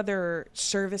there any other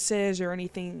services or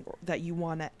anything that you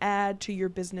want to add to your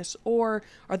business, or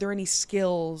are there any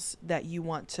skills that you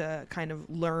want to kind of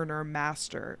learn or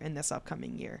master in this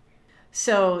upcoming year?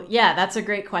 So yeah, that's a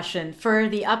great question. For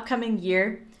the upcoming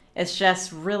year, it's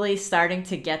just really starting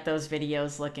to get those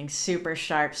videos looking super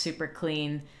sharp, super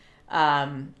clean.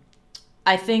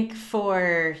 I think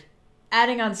for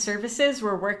adding on services,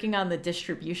 we're working on the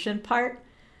distribution part.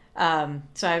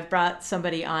 So I've brought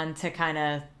somebody on to kind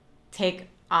of take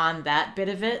on that bit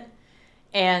of it.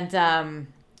 And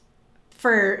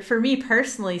for me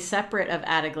personally, separate of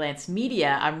At a Glance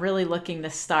Media, I'm really looking to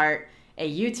start a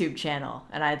YouTube channel.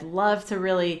 And I'd love to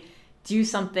really do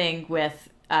something with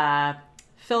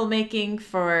filmmaking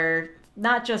for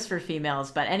not just for females,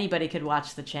 but anybody could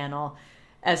watch the channel,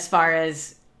 as far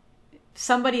as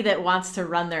somebody that wants to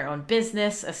run their own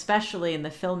business, especially in the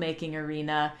filmmaking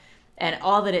arena, and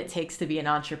all that it takes to be an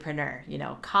entrepreneur,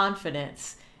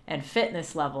 confidence and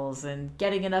fitness levels and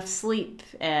getting enough sleep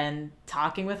and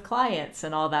talking with clients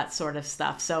and all that sort of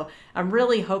stuff. So I'm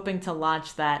really hoping to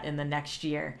launch that in the next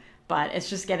year, but it's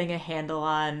just getting a handle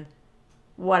on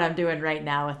what I'm doing right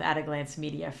now with At a Glance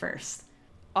Media first.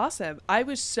 Awesome. I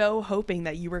was so hoping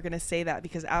that you were going to say that,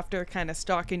 because after kind of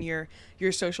stalking your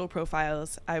social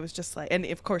profiles, I was just like, and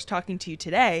of course talking to you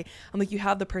today, I'm like, you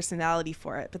have the personality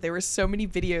for it. But there were so many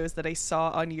videos that I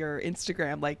saw on your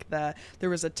Instagram, like there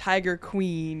was a Tiger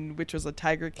Queen, which was a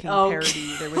Tiger King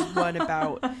parody. There was one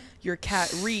about your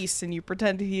cat Reese, and you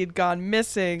pretended he had gone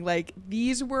missing. Like,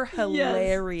 these were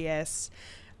hilarious. Yes.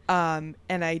 And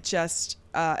I just,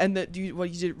 and what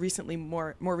you did recently,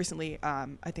 more recently,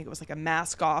 I think it was like a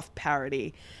Mask Off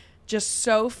parody, just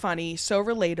so funny, so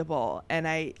relatable.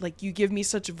 And you give me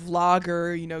such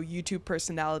vlogger, YouTube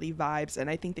personality vibes. And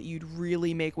I think that you'd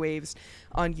really make waves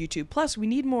on YouTube. Plus we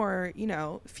need more,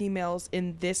 females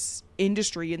in this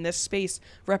industry, in this space,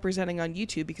 representing on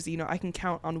YouTube, because, I can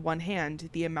count on one hand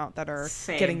the amount that are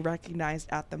getting recognized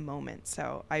at the moment.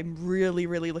 So I'm really,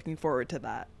 really looking forward to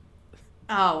that.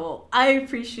 Oh, well, I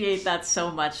appreciate that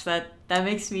so much. That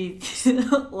makes me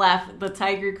laugh. The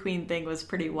Tiger Queen thing was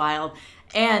pretty wild.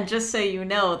 And just so you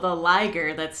know, the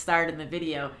liger that starred in the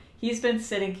video, he's been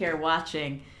sitting here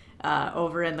watching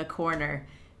over in the corner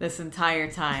this entire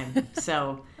time.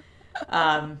 So,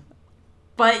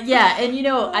 but yeah, and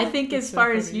I think as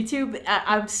far as YouTube,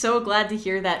 I'm so glad to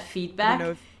hear that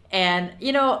feedback. And,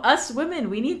 us women,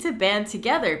 we need to band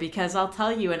together, because I'll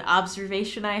tell you, an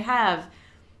observation I have,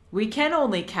 we can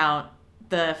only count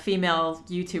the female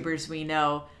YouTubers we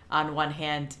know on one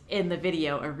hand in the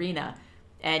video arena.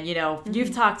 And,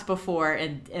 you've talked before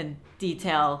in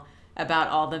detail about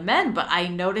all the men, but I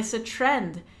notice a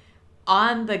trend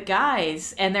on the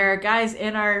guys, and there are guys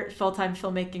in our full-time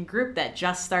filmmaking group that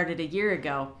just started a year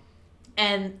ago,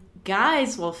 and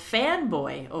guys will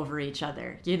fanboy over each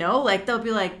other, like they'll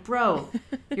be like, bro,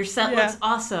 your set looks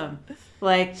awesome.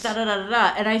 Like,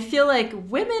 da-da-da-da-da. And I feel like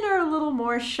women are a little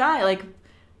more shy. Like,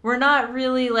 we're not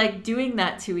really, doing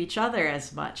that to each other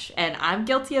as much. And I'm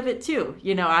guilty of it, too.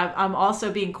 I'm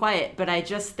also being quiet. But I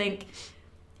just think,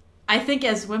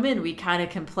 as women, we kind of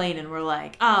complain and we're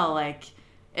like, oh,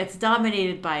 it's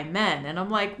dominated by men. And I'm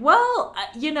like, well,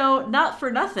 not for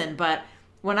nothing. But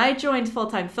when I joined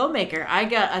Full-Time Filmmaker, I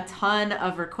got a ton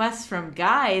of requests from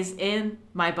guys in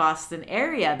my Boston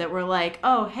area that were like,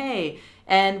 oh, hey.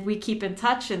 And we keep in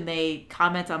touch, and they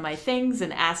comment on my things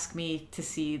and ask me to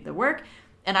see the work.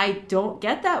 And I don't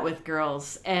get that with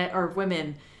girls or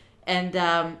women. And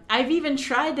I've even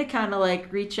tried to kind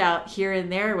of reach out here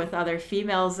and there with other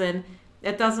females, and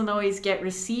it doesn't always get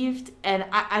received. And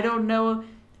I don't know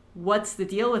what's the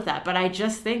deal with that. But I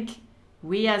just think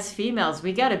we as females,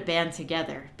 we got to band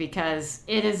together, because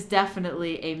it is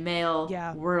definitely a male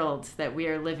world that we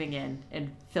are living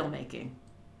in filmmaking.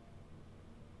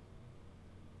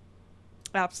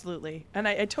 Absolutely. And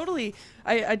I definitely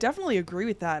agree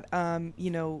with that.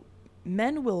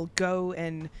 Men will go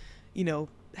and,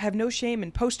 have no shame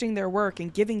in posting their work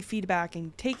and giving feedback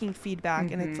and taking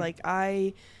feedback. And it's like,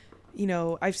 I've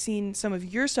seen some of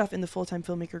your stuff in the Full-Time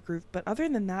Filmmaker group, but other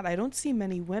than that, I don't see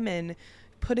many women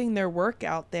putting their work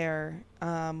out there,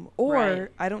 or Right.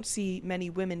 I don't see many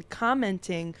women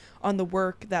commenting on the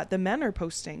work that the men are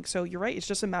posting. So you're right. It's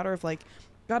just a matter of like,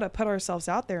 gotta put ourselves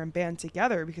out there and band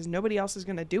together because nobody else is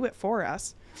going to do it for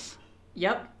us.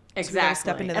 Yep, So we exactly. gotta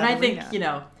step into And that I arena.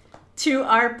 think, to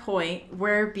our point,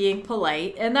 we're being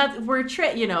polite, and that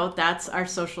that's our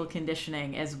social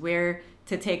conditioning, is we're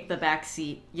to take the back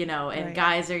seat, and Right.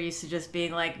 guys are used to just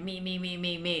being like me, me, me,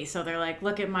 me, me. So they're like,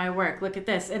 look at my work, look at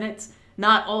this. And it's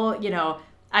not all,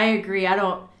 I agree. I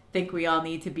don't think we all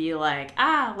need to be like,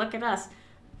 look at us.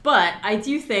 But I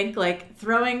do think like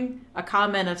throwing a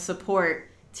comment of support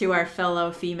to our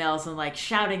fellow females and like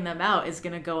shouting them out is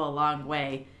going to go a long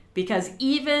way. Because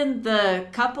even the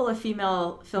couple of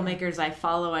female filmmakers I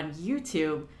follow on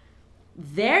YouTube,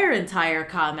 their entire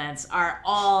comments are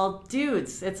all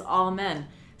dudes. It's all men.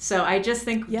 So I just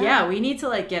think, we need to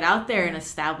like get out there and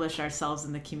establish ourselves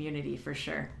in the community for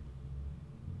sure.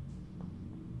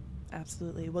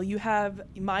 Absolutely. Well, you have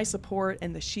my support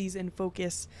and the She's in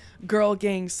Focus Girl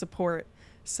Gang support.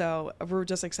 So we're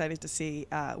just excited to see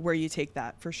where you take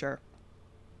that for sure.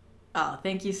 Oh,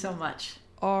 thank you so much.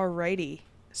 Alrighty.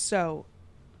 So,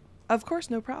 of course,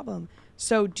 no problem.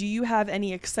 So do you have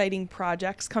any exciting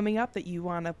projects coming up that you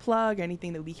want to plug?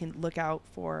 Anything that we can look out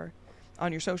for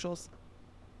on your socials?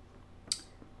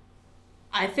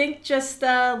 I think just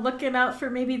looking out for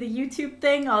maybe the YouTube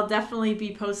thing. I'll definitely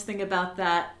be posting about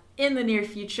that in the near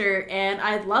future. And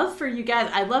I'd love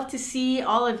to see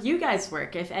all of you guys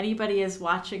work. If anybody is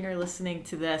watching or listening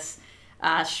to this,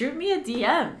 shoot me a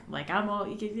DM. Like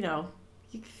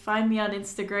you can find me on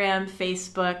Instagram,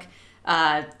 Facebook.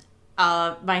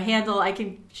 My handle, I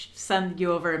can send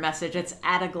you over a message. It's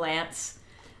at a glance,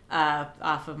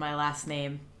 off of my last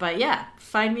name. But yeah,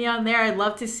 find me on there. I'd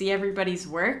love to see everybody's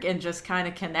work and just kind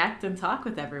of connect and talk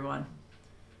with everyone.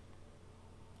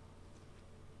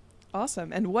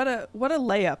 Awesome. And what a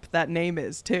layup that name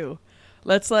is too.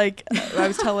 Let's like, I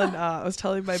was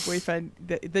telling my boyfriend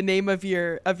the name of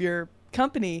your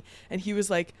company, and he was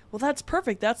like, well, that's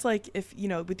perfect. That's like if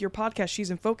with your podcast She's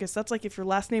in Focus, that's like if your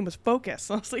last name was Focus.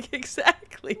 I was like,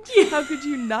 exactly. How could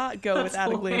you not go with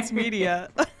At a Glance Media?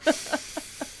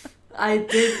 I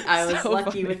was So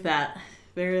lucky funny. with that.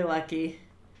 Very lucky.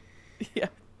 Yeah.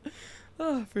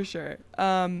 Oh, for sure.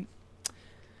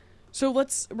 So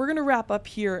we're gonna wrap up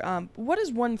here. What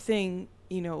is one thing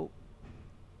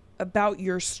about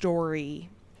your story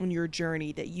and your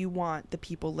journey that you want the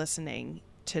people listening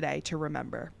today to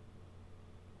remember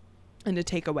and to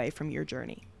take away from your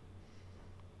journey?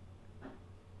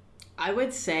 I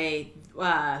would say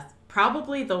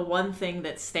probably the one thing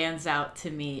that stands out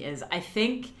to me is I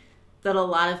think that a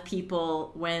lot of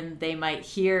people, when they might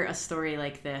hear a story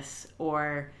like this,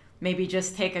 or maybe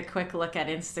just take a quick look at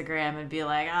Instagram and be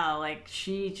like, oh, like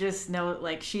she just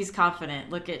like she's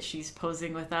confident. Look at, she's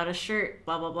posing without a shirt,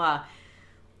 blah, blah, blah.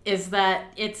 Is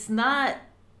that it's not,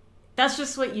 that's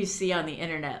just what you see on the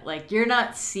internet. Like you're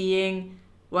not seeing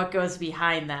what goes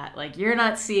behind that. Like you're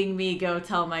not seeing me go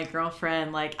tell my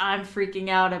girlfriend, like, I'm freaking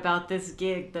out about this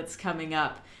gig that's coming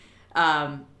up.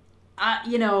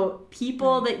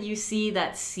 People that you see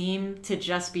that seem to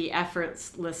just be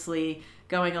effortlessly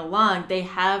going along, they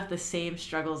have the same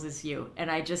struggles as you. And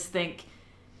I just think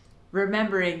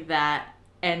remembering that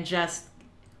and just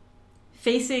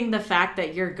facing the fact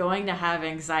that you're going to have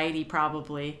anxiety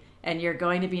probably, and you're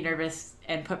going to be nervous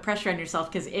and put pressure on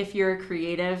yourself, because if you're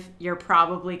creative, you're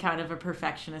probably kind of a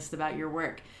perfectionist about your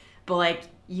work. But like,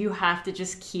 you have to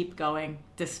just keep going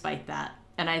despite that.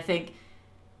 And I think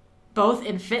both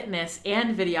in fitness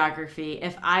and videography,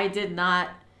 if I did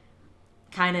not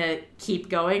kind of keep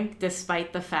going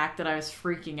despite the fact that I was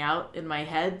freaking out in my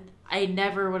head, I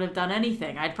never would have done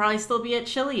anything. I'd probably still be at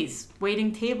Chili's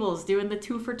waiting tables doing the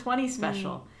 2 for $20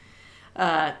 special.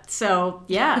 So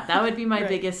yeah, that would be my Right.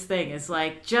 biggest thing, is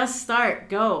like, just start,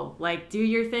 go, like do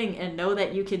your thing and know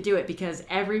that you can do it, because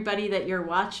everybody that you're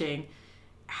watching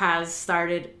has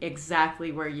started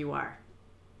exactly where you are.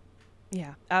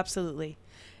 Yeah, absolutely.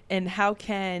 And how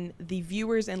can the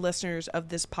viewers and listeners of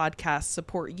this podcast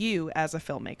support you as a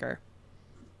filmmaker?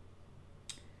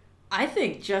 I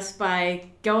think just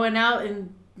by going out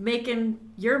and making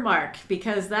your mark,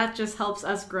 because that just helps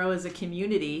us grow as a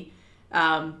community.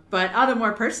 But on a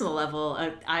more personal level,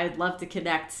 I'd love to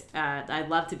connect. I'd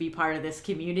love to be part of this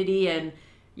community, and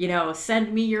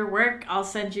send me your work. I'll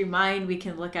send you mine. We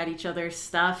can look at each other's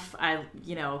stuff. I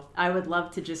would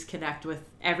love to just connect with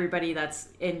everybody that's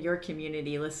in your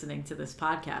community listening to this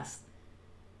podcast.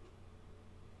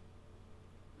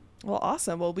 Well,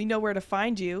 awesome. Well, we know where to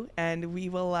find you, and we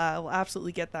will we'll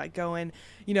absolutely get that going.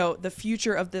 You know, the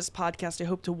future of this podcast, I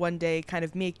hope to one day kind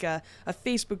of make a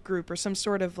Facebook group or some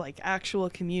sort of like actual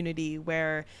community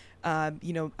where,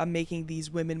 you know, I'm making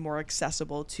these women more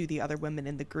accessible to the other women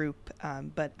in the group.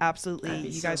 But absolutely,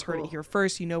 you guys heard it here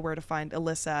first. You know where to find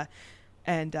Alyssa.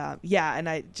 And yeah, and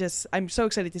I'm so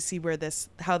excited to see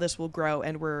how this will grow,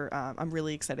 and I'm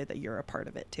really excited that you're a part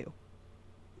of it too.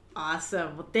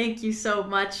 Awesome. Well, thank you so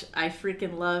much. I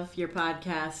freaking love your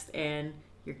podcast, and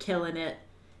you're killing it.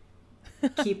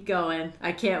 Keep going.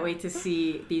 I can't wait to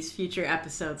see these future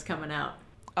episodes coming out.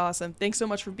 Awesome. Thanks so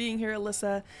much for being here,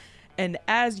 Alyssa. And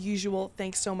as usual,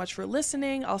 thanks so much for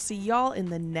listening. I'll see y'all in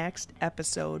the next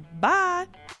episode. Bye.